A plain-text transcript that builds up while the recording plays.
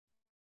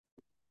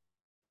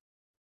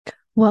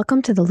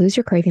Welcome to the Lose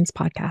Your Cravings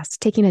podcast,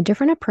 taking a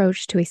different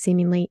approach to a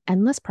seemingly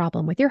endless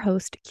problem with your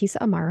host, Kisa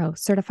Amaro,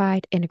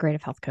 certified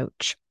integrative health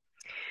coach.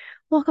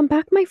 Welcome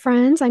back, my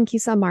friends. I'm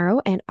Kisa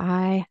Amaro, and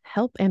I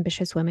help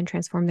ambitious women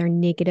transform their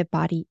negative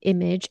body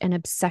image and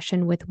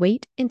obsession with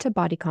weight into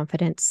body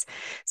confidence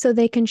so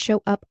they can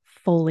show up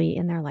fully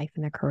in their life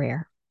and their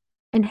career.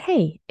 And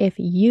hey, if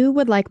you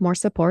would like more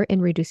support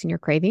in reducing your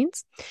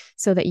cravings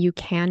so that you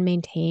can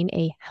maintain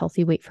a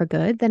healthy weight for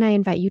good, then I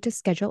invite you to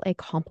schedule a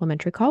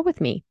complimentary call with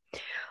me.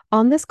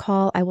 On this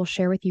call, I will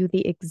share with you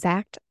the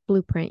exact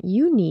blueprint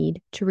you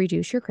need to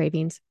reduce your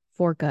cravings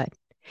for good.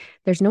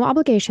 There's no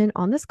obligation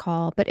on this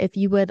call, but if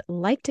you would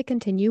like to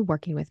continue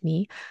working with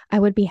me, I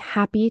would be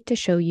happy to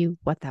show you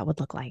what that would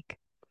look like.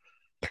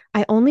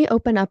 I only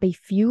open up a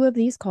few of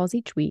these calls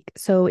each week.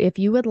 So if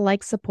you would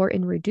like support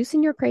in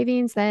reducing your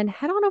cravings, then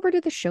head on over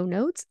to the show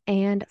notes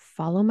and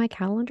follow my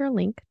calendar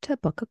link to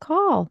book a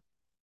call.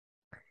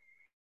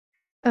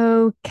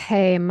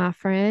 Okay, my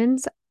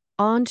friends,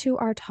 on to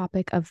our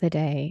topic of the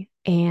day,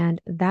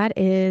 and that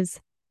is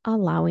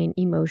allowing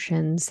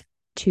emotions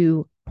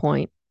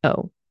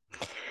 2.0.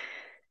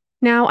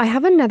 Now, I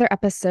have another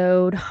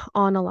episode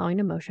on allowing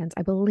emotions.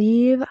 I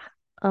believe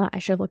I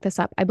should have looked this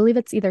up. I believe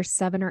it's either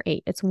 7 or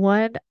 8. It's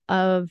one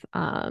of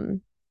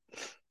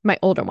my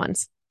older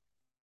ones.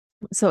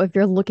 So if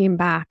you're looking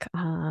back,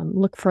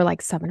 look for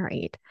like 7 or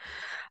 8.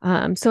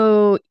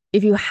 So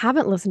if you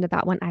haven't listened to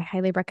that one, I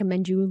highly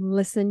recommend you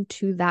listen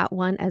to that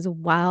one as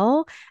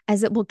well,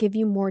 as it will give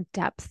you more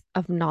depth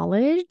of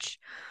knowledge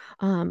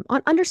on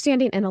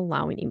understanding and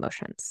allowing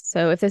emotions.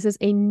 So if this is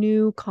a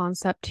new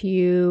concept to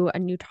you, a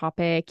new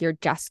topic, you're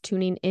just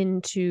tuning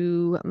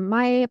into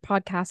my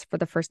podcast for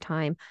the first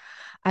time,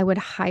 I would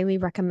highly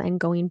recommend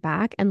going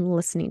back and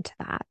listening to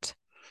that,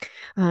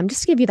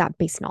 just to give you that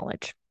base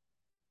knowledge.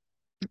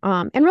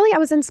 And really, I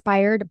was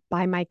inspired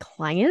by my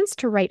clients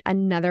to write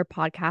another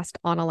podcast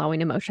on allowing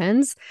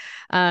emotions.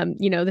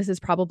 This is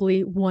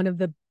probably one of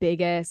the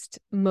biggest,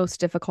 most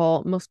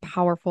difficult, most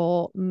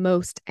powerful,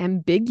 most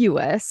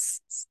ambiguous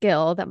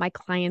skill that my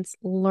clients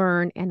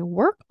learn and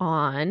work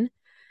on,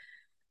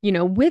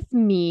 with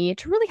me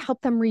to really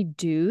help them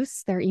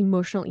reduce their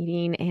emotional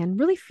eating and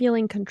really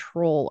feeling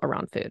control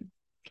around food.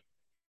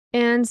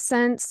 And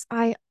since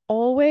I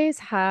always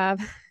have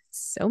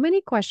so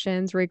many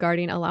questions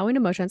regarding allowing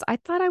emotions, I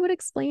thought I would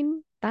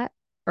explain that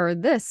or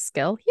this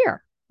skill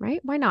here,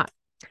 right? Why not?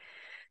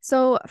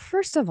 So,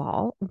 first of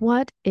all,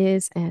 what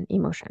is an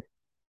emotion?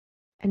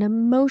 An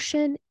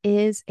emotion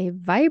is a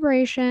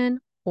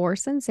vibration or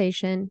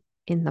sensation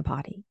in the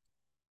body.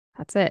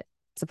 That's it.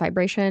 It's a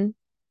vibration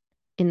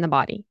in the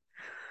body.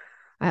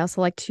 I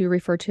also like to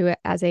refer to it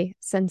as a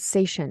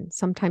sensation.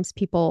 Sometimes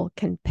people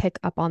can pick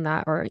up on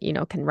that or,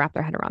 can wrap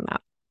their head around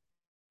that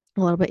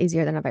a little bit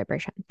easier than a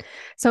vibration.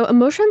 So,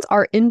 emotions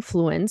are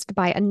influenced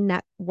by a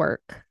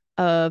network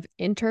of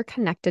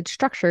interconnected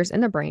structures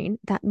in the brain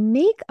that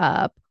make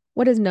up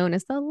what is known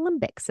as the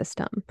limbic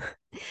system.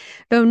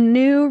 Though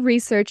new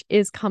research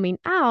is coming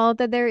out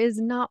that there is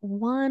not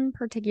one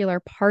particular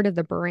part of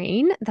the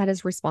brain that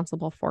is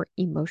responsible for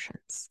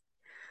emotions.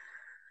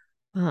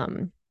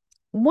 Um,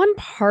 one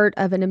part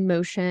of an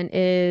emotion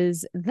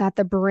is that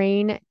the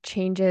brain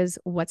changes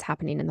what's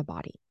happening in the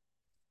body.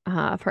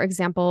 For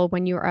example,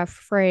 when you're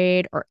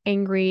afraid or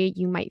angry,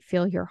 you might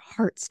feel your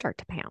heart start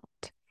to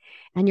pound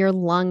and your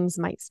lungs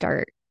might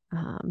start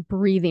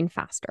breathing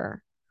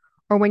faster.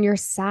 Or when you're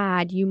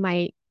sad, you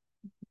might,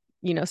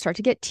 start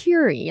to get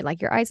teary,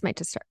 like your eyes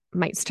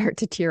might start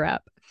to tear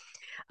up.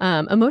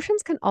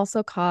 Emotions can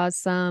also cause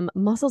some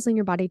muscles in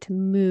your body to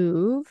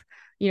move.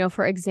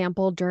 For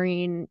example,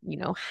 during,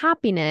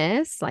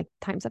 happiness, like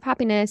times of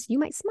happiness, you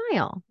might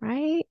smile,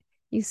 right?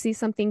 You see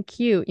something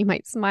cute, you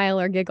might smile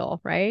or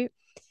giggle, right?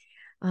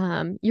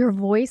 Your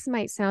voice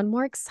might sound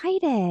more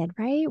excited,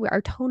 right?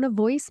 Our tone of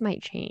voice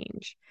might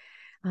change.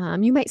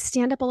 You might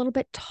stand up a little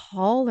bit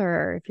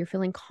taller if you're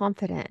feeling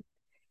confident.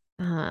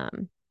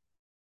 Um,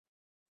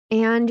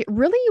 and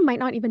really, you might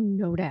not even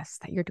notice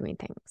that you're doing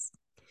things.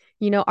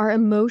 Our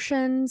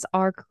emotions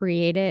are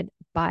created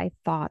by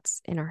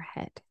thoughts in our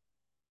head.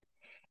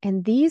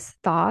 And these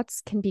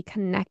thoughts can be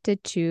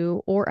connected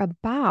to or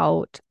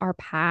about our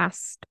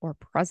past or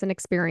present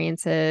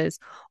experiences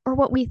or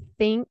what we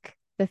think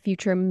the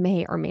future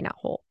may or may not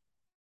hold,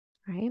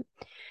 right?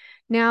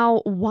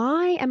 Now,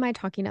 why am I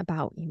talking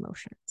about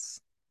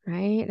emotions,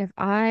 right? If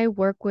I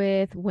work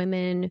with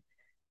women,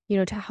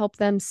 to help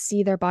them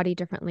see their body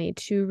differently,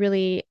 to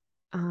really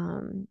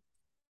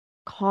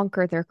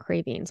conquer their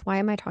cravings, why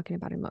am I talking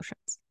about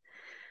emotions?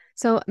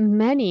 So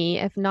many,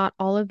 if not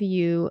all of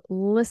you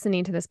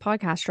listening to this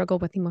podcast, struggle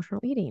with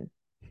emotional eating,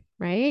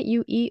 right?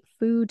 You eat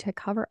food to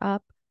cover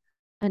up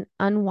an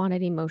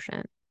unwanted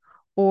emotion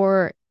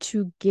or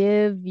to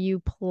give you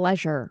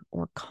pleasure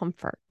or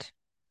comfort,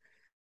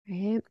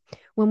 right?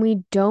 When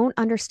we don't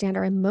understand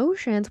our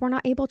emotions, we're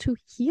not able to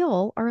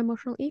heal our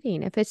emotional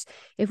eating. If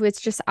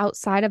it's just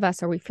outside of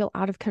us or we feel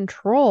out of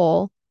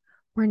control,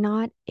 we're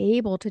not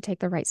able to take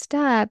the right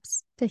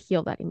steps to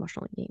heal that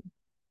emotional eating.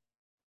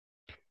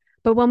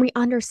 But when we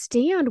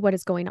understand what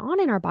is going on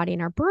in our body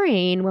and our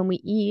brain, when we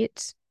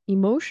eat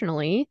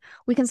emotionally,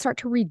 we can start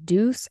to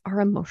reduce our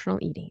emotional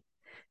eating,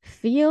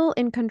 feel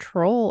in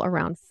control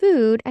around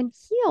food, and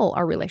heal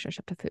our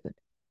relationship to food.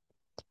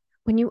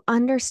 When you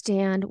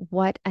understand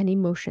what an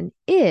emotion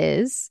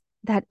is,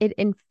 that it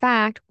in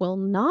fact will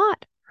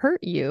not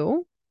hurt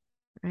you,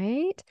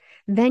 right?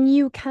 Then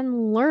you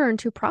can learn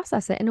to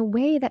process it in a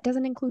way that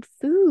doesn't include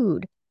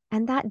food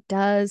and that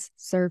does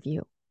serve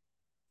you.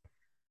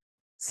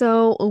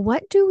 So,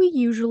 what do we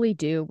usually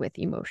do with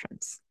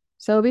emotions?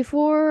 So,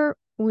 before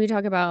we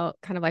talk about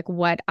kind of like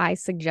what I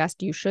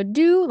suggest you should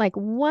do, like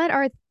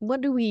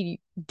what do we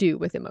do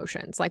with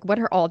emotions? Like what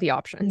are all the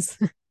options?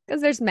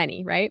 Because there's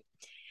many, right?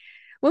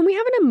 When we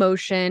have an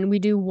emotion, we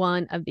do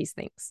one of these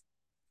things.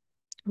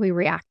 We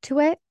react to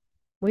it,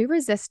 we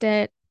resist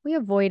it, we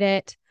avoid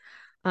it,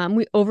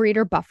 we overeat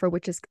or buffer,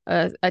 which is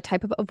a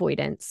type of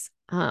avoidance,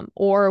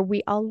 or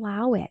we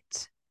allow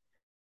it,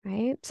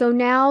 right? So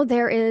now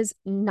there is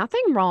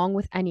nothing wrong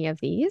with any of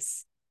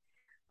these.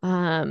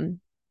 Um,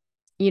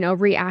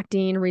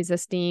 reacting,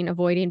 resisting,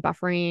 avoiding,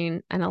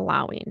 buffering, and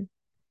allowing,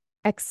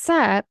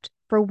 except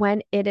for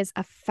when it is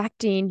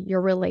affecting your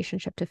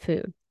relationship to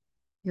food,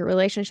 your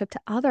relationship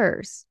to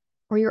others,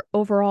 or your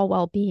overall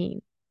well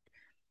being.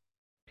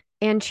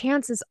 And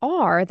chances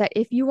are that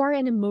if you are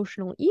an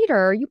emotional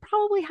eater, you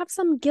probably have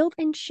some guilt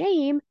and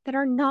shame that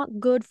are not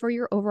good for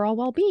your overall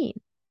well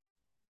being.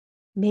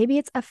 Maybe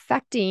it's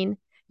affecting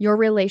your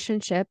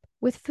relationship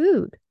with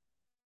food,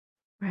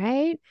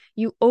 right?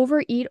 You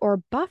overeat or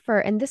buffer,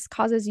 and this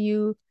causes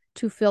you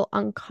to feel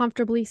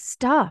uncomfortably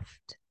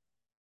stuffed.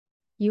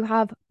 You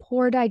have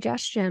poor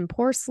digestion,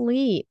 poor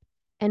sleep,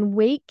 and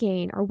weight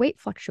gain or weight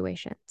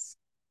fluctuations.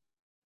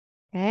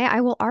 Okay.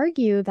 I will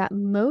argue that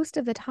most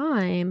of the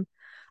time,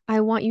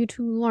 I want you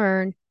to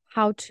learn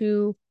how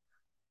to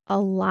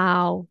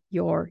allow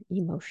your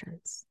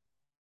emotions,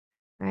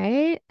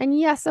 right? And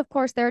yes, of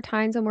course, there are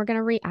times when we're going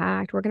to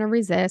react, we're going to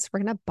resist,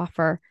 we're going to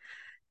buffer.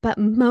 But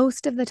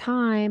most of the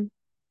time,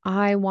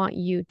 I want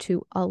you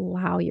to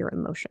allow your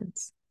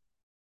emotions.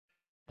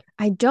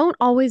 I don't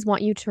always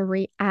want you to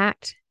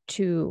react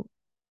to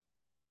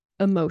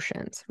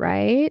emotions,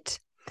 right?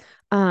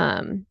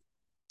 Um,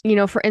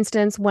 for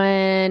instance,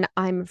 when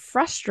I'm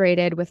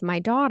frustrated with my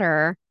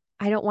daughter,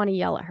 I don't want to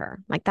yell at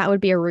her. Like that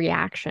would be a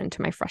reaction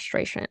to my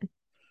frustration.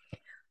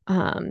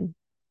 Um,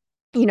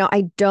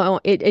 I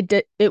don't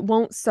it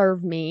won't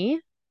serve me,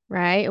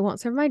 right? It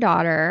won't serve my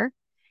daughter,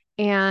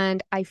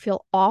 and I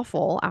feel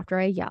awful after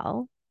I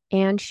yell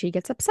and she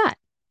gets upset,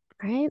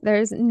 right?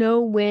 There's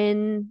no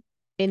win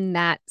in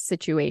that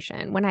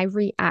situation when I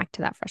react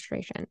to that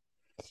frustration.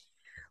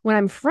 When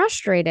I'm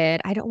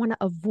frustrated, I don't want to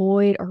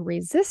avoid or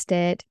resist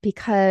it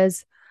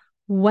because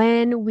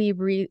when we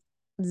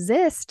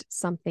resist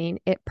something,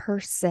 it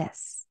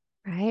persists,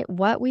 right?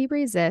 What we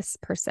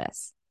resist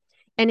persists.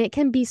 And it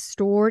can be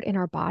stored in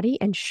our body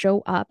and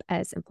show up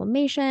as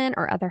inflammation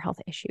or other health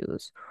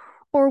issues.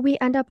 Or we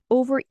end up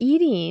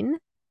overeating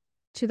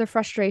to the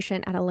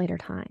frustration at a later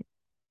time,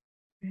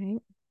 right?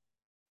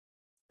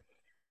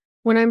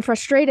 When I'm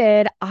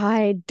frustrated,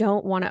 I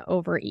don't want to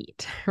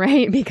overeat,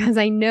 right? Because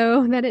I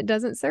know that it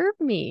doesn't serve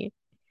me,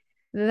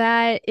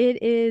 that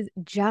it is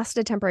just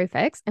a temporary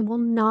fix and will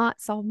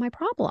not solve my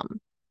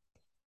problem.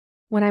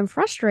 When I'm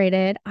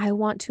frustrated, I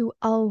want to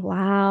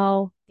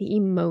allow the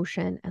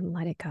emotion and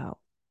let it go.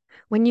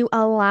 When you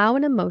allow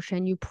an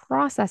emotion, you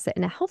process it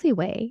in a healthy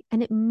way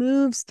and it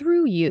moves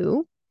through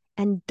you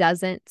and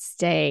doesn't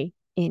stay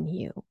in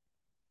you,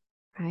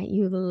 right?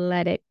 You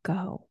let it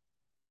go.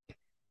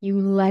 You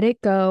let it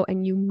go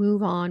and you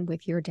move on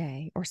with your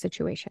day or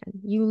situation.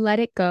 You let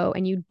it go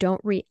and you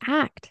don't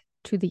react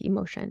to the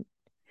emotion.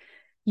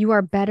 You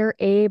are better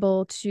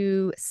able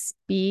to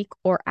speak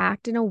or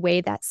act in a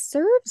way that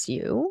serves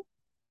you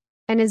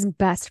and is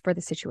best for the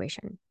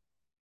situation.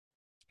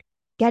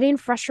 Getting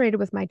frustrated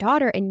with my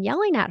daughter and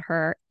yelling at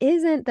her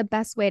isn't the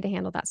best way to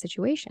handle that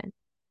situation.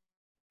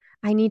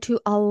 I need to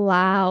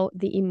allow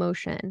the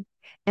emotion.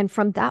 And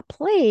from that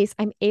place,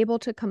 I'm able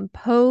to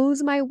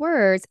compose my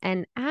words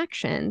and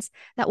actions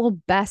that will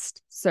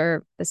best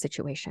serve the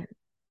situation.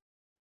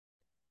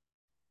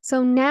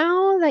 So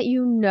now that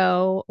you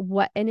know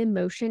what an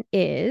emotion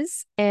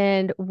is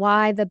and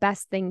why the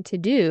best thing to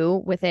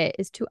do with it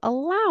is to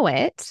allow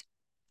it,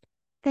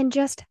 then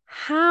just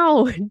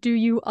how do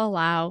you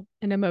allow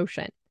an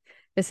emotion?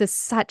 This is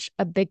such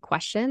a big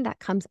question that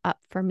comes up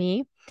for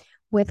me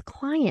with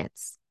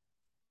clients.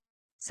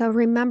 So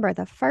remember,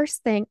 the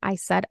first thing I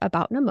said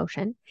about an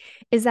emotion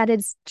is that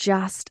it's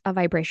just a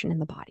vibration in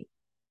the body.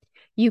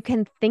 You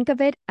can think of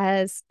it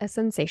as a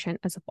sensation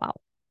as well.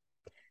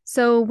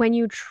 So when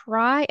you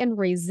try and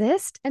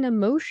resist an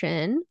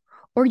emotion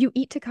or you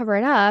eat to cover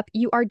it up,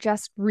 you are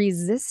just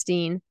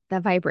resisting the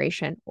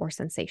vibration or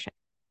sensation.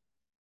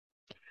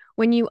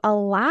 When you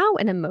allow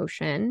an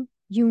emotion,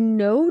 you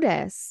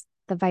notice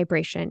the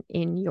vibration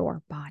in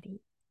your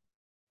body.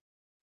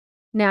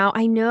 Now,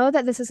 I know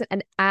that this is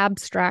an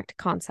abstract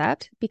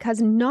concept because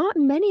not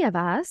many of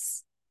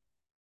us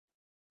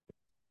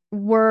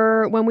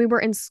when we were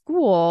in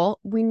school,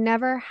 we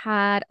never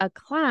had a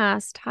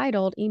class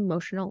titled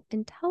emotional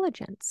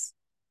intelligence.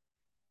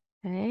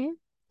 Okay.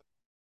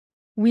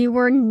 We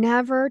were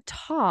never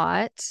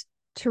taught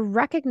to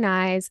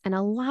recognize and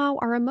allow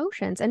our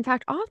emotions. In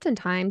fact,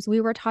 oftentimes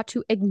we were taught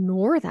to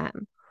ignore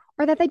them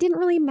or that they didn't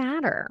really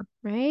matter,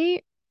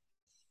 right?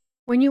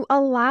 When you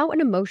allow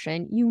an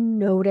emotion, you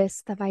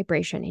notice the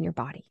vibration in your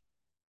body.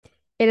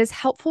 It is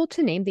helpful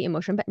to name the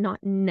emotion, but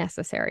not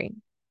necessary.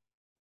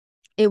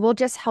 It will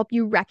just help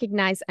you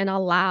recognize and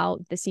allow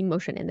this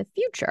emotion in the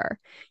future.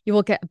 You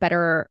will get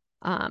better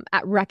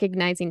at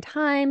recognizing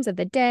times of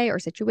the day or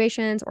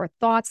situations or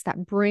thoughts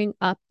that bring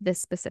up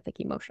this specific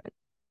emotion,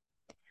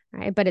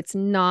 right? But it's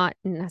not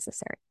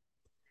necessary.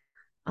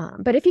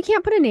 But if you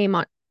can't put a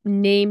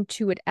name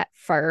to it at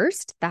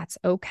first, that's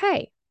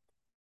okay.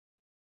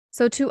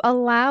 So to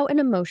allow an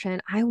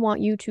emotion, I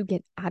want you to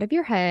get out of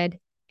your head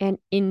and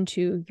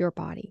into your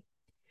body.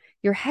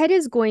 Your head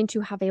is going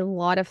to have a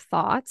lot of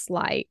thoughts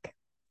like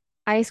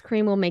ice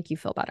cream will make you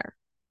feel better,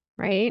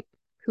 right?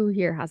 Who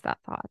here has that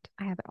thought?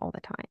 I have it all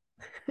the time.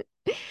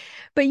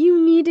 But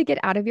you need to get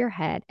out of your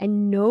head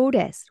and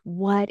notice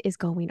what is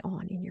going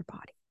on in your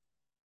body,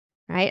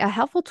 right? A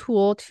helpful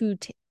tool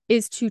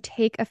is to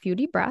take a few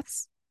deep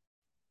breaths,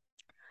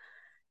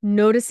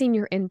 noticing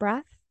your in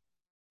breath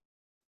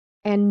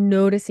and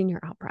noticing your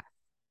out breath.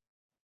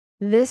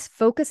 This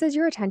focuses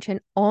your attention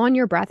on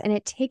your breath and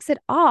it takes it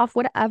off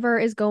whatever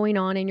is going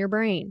on in your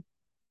brain,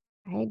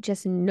 right?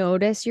 Just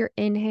notice your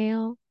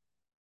inhale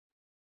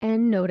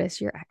and notice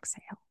your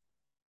exhale.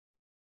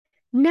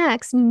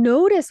 Next,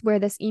 notice where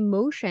this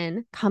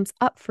emotion comes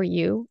up for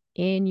you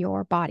in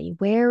your body.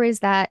 Where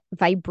is that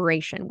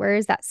vibration? Where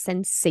is that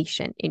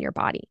sensation in your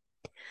body?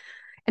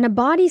 And a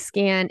body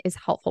scan is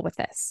helpful with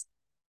this.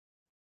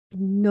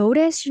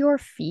 Notice your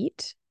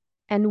feet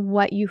and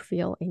what you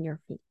feel in your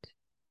feet.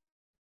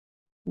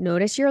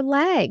 Notice your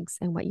legs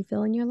and what you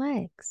feel in your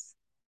legs.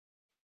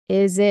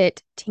 Is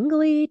it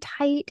tingly,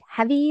 tight,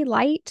 heavy,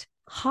 light,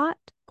 hot,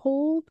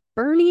 cold,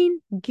 burning,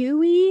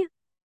 gooey,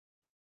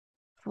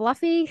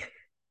 fluffy?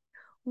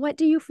 What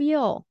do you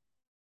feel?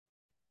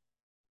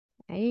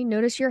 Okay,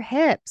 notice your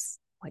hips.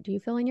 What do you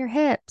feel in your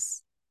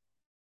hips?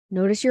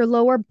 Notice your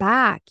lower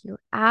back,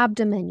 your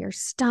abdomen, your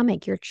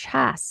stomach, your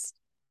chest,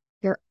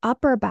 your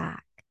upper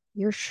back,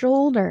 your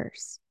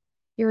shoulders,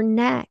 your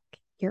neck,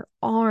 your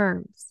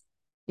arms,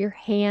 your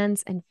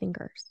hands and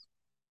fingers.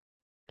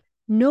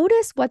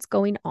 Notice what's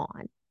going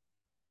on.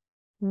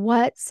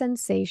 What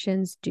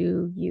sensations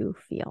do you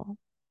feel?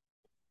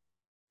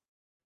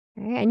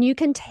 Okay, and you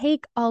can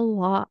take a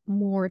lot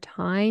more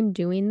time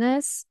doing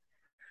this.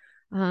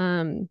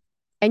 And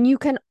you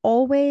can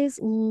always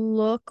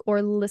look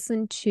or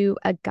listen to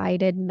a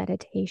guided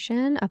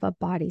meditation of a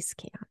body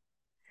scan.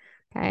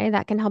 Okay,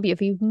 that can help you.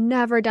 If you've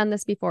never done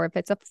this before, if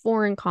it's a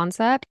foreign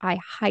concept, I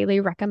highly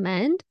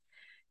recommend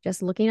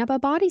just looking up a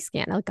body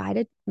scan, a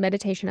guided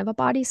meditation of a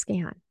body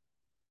scan.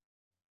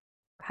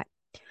 Okay.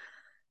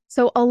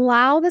 So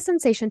allow the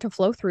sensation to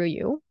flow through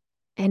you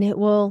and it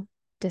will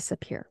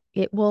disappear.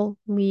 It will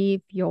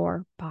leave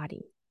your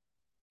body.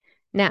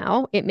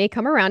 Now, it may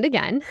come around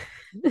again,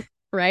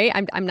 right?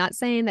 I'm not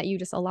saying that you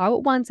just allow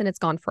it once and it's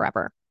gone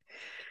forever,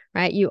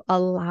 right? You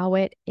allow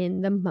it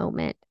in the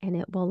moment and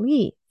it will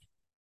leave.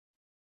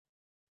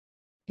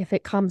 If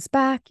it comes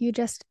back, you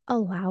just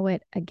allow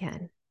it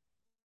again.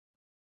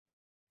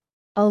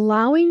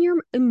 Allowing your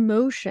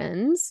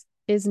emotions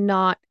is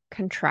not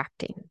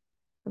contracting.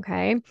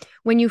 Okay.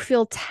 When you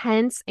feel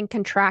tense and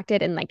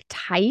contracted and like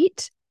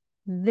tight,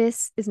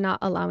 this is not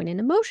allowing an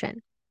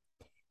emotion.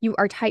 You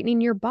are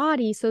tightening your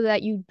body so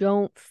that you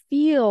don't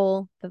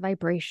feel the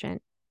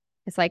vibration.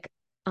 It's like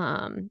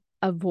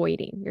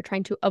avoiding. You're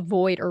trying to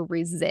avoid or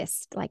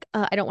resist. Like,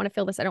 I don't want to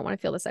feel this. I don't want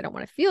to feel this. I don't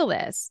want to feel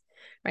this.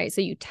 Right.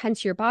 So you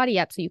tense your body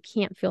up so you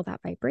can't feel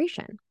that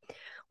vibration.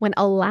 When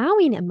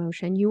allowing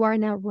emotion, you are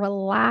in a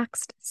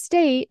relaxed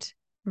state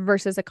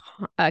versus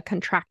a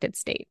contracted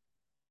state.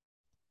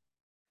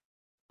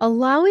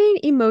 Allowing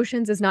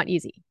emotions is not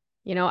easy.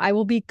 You know, I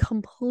will be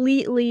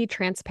completely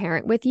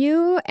transparent with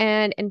you.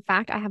 And in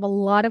fact, I have a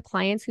lot of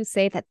clients who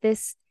say that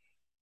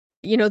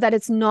that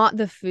it's not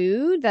the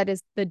food that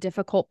is the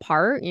difficult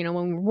part. You know,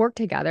 when we work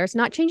together, it's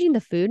not changing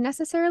the food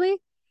necessarily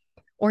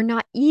or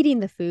not eating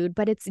the food,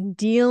 but it's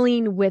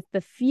dealing with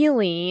the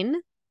feeling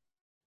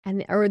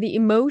or the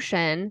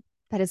emotion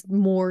that is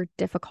more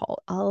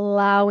difficult.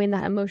 Allowing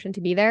that emotion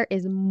to be there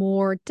is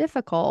more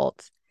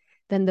difficult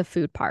than the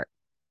food part.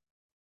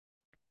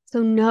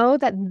 So know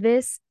that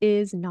this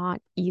is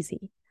not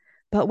easy,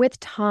 but with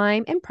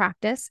time and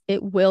practice,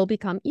 it will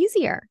become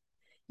easier.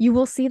 You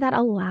will see that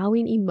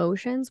allowing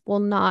emotions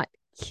will not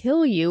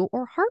kill you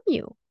or harm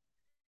you.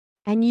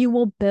 And you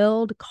will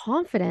build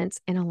confidence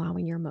in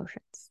allowing your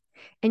emotions.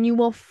 And you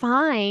will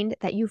find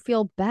that you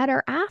feel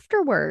better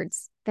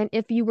afterwards than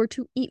if you were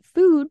to eat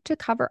food to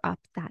cover up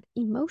that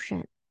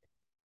emotion.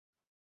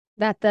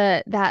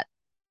 That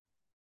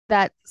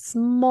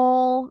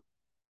small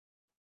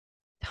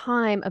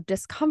time of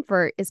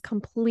discomfort is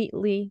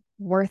completely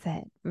worth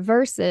it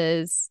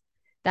versus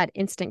that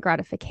instant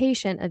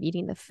gratification of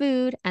eating the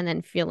food and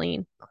then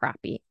feeling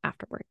crappy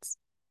afterwards.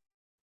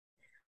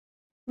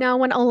 Now,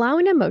 when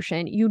allowing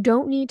emotion, you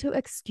don't need to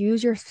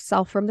excuse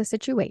yourself from the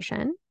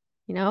situation.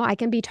 I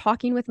can be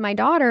talking with my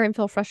daughter and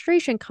feel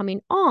frustration coming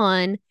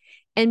on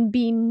and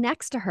be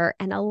next to her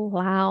and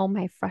allow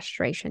my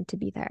frustration to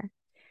be there.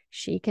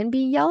 She can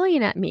be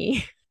yelling at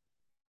me.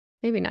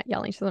 Maybe not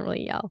yelling, she doesn't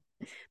really yell,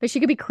 but she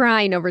could be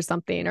crying over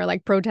something or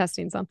like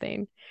protesting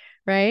something,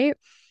 right?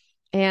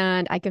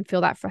 And I can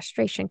feel that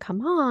frustration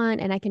come on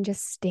and I can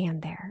just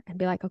stand there and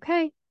be like,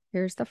 okay,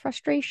 here's the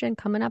frustration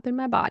coming up in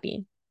my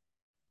body.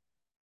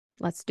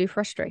 Let's do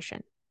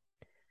frustration.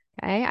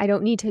 Okay. I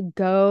don't need to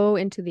go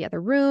into the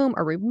other room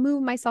or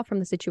remove myself from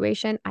the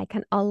situation. I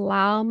can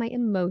allow my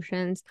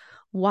emotions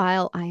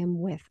while I am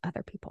with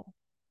other people.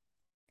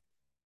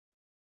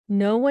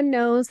 No one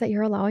knows that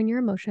you're allowing your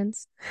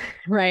emotions,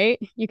 right?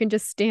 You can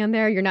just stand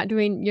there. You're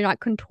not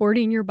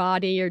contorting your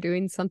body or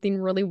doing something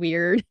really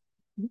weird.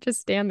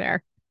 Just stand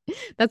there.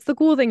 That's the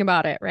cool thing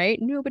about it, right?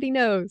 Nobody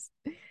knows.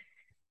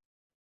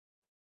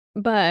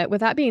 But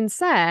with that being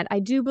said, I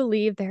do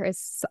believe there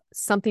is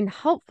something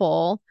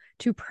helpful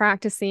to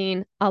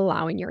practicing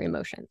allowing your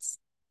emotions.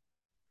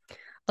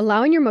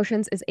 Allowing your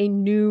emotions is a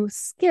new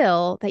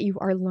skill that you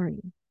are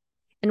learning.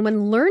 And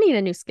when learning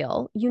a new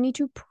skill, you need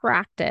to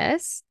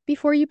practice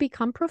before you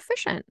become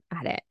proficient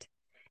at it.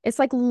 It's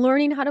like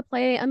learning how to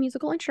play a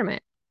musical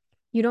instrument.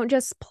 You don't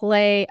just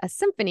play a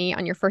symphony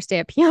on your first day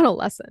of piano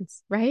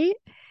lessons, right?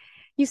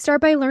 You start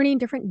by learning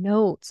different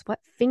notes, what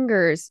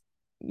fingers,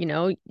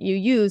 you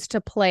use to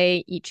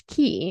play each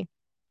key.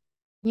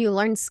 You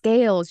learn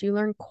scales, you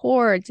learn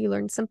chords, you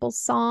learn simple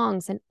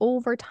songs, and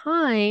over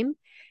time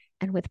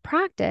and with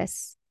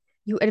practice,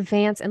 you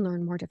advance and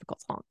learn more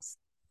difficult songs,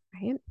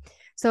 right?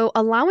 So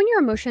allowing your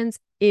emotions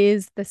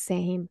is the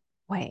same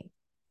way.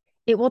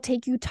 It will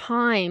take you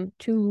time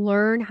to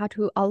learn how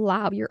to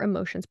allow your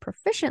emotions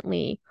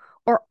proficiently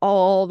or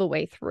all the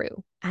way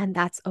through. And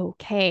that's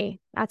okay.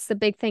 That's the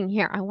big thing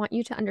here. I want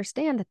you to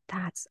understand that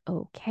that's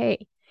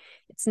okay.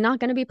 It's not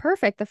going to be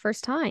perfect the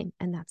first time,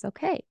 and that's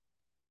okay.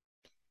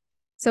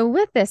 So,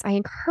 with this, I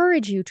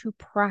encourage you to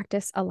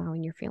practice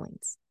allowing your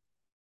feelings.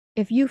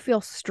 If you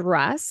feel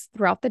stress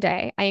throughout the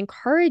day, I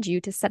encourage you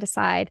to set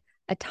aside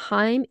a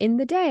time in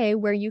the day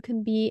where you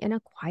can be in a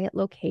quiet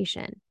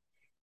location.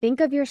 Think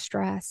of your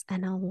stress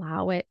and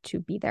allow it to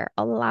be there.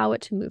 Allow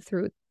it to move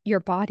through your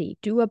body.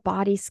 Do a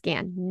body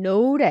scan.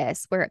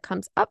 Notice where it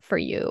comes up for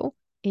you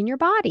in your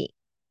body.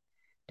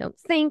 Don't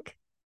think,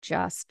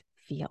 just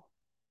feel.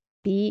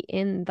 Be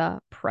in the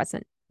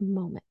present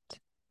moment.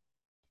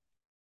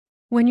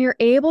 When you're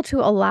able to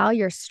allow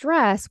your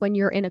stress when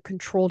you're in a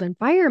controlled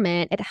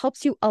environment, it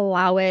helps you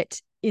allow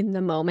it in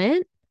the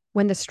moment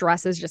when the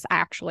stress is just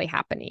actually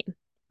happening,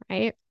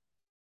 right?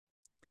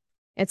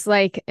 It's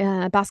like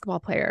basketball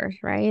players,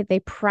 right?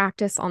 They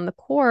practice on the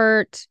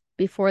court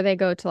before they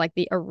go to like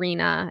the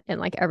arena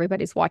and like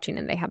everybody's watching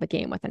and they have a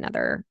game with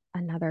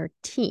another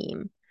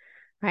team,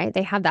 right?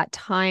 They have that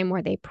time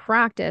where they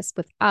practice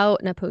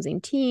without an opposing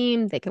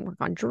team. They can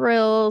work on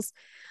drills.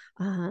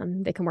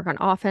 They can work on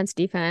offense,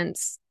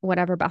 defense,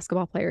 whatever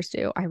basketball players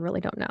do. I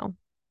really don't know.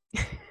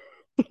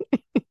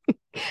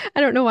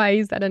 I don't know why I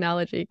use that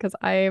analogy because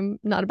I'm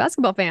not a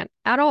basketball fan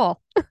at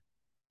all.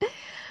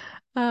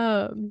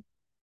 Um,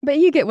 but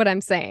you get what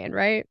I'm saying,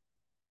 right?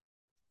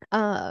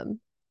 Um,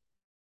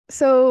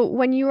 so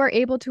when you are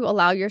able to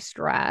allow your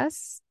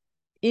stress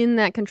in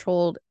that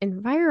controlled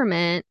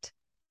environment,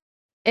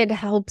 it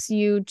helps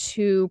you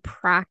to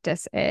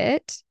practice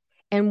it.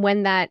 And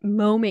when that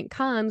moment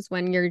comes,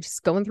 when you're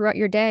just going throughout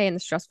your day and the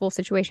stressful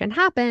situation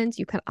happens,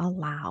 you can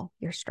allow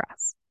your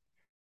stress.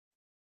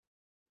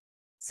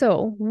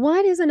 So,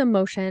 what is an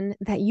emotion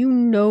that you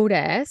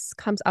notice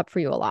comes up for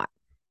you a lot?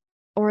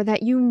 Or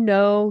that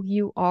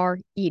you are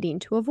eating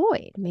to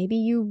avoid. Maybe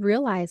you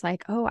realize,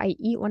 like, oh, I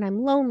eat when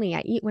I'm lonely,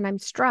 I eat when I'm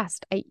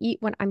stressed, I eat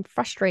when I'm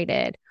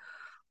frustrated,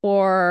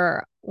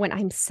 or when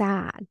I'm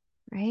sad,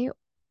 right?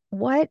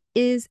 What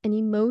is an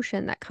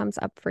emotion that comes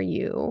up for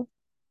you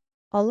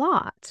a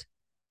lot?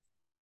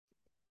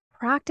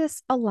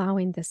 Practice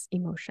allowing this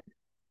emotion.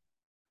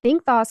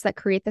 Think thoughts that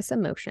create this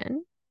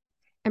emotion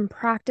and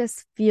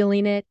practice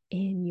feeling it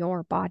in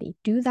your body.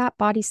 Do that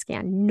body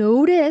scan.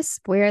 Notice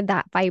where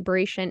that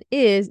vibration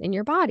is in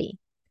your body.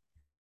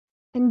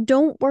 And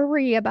don't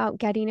worry about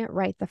getting it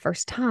right the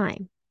first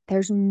time.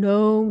 There's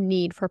no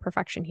need for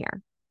perfection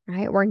here,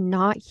 right? We're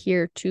not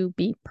here to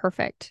be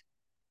perfect.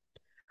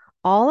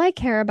 All I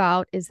care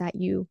about is that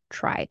you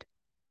tried,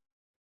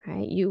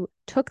 right? You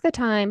took the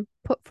time,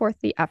 put forth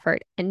the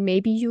effort, and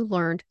maybe you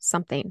learned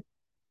something,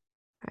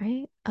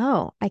 right?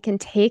 Oh, I can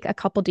take a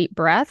couple deep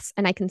breaths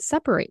and I can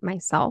separate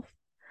myself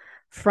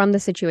from the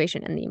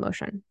situation and the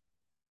emotion.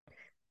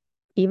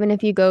 Even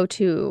if you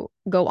go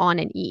on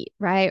and eat,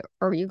 right?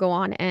 Or you go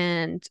on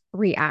and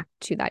react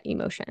to that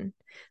emotion.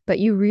 But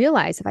you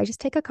realize if I just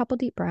take a couple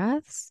deep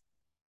breaths,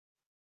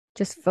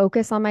 just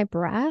focus on my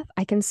breath,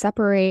 I can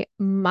separate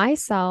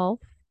myself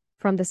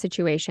from the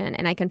situation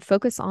and I can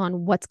focus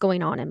on what's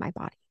going on in my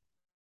body.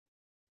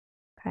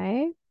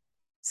 Okay.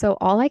 So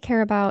all I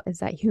care about is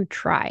that you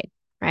tried,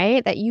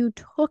 right? That you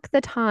took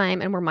the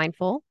time and were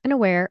mindful and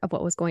aware of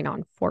what was going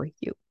on for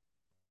you.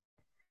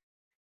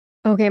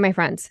 Okay, my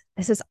friends,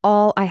 this is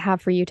all I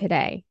have for you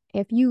today.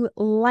 If you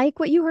like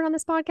what you heard on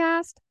this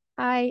podcast,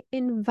 I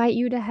invite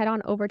you to head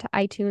on over to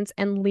iTunes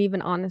and leave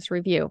an honest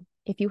review.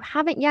 If you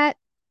haven't yet,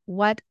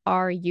 what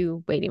are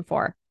you waiting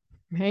for?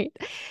 Right?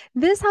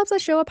 This helps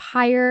us show up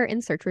higher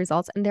in search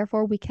results, and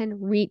therefore we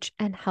can reach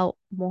and help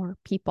more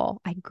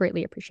people. I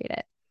greatly appreciate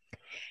it.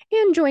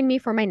 And join me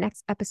for my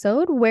next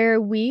episode where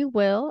we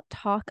will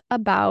talk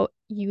about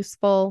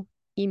useful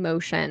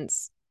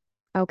emotions.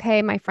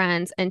 Okay, my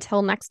friends,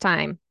 until next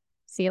time,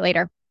 see you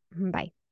later. Bye.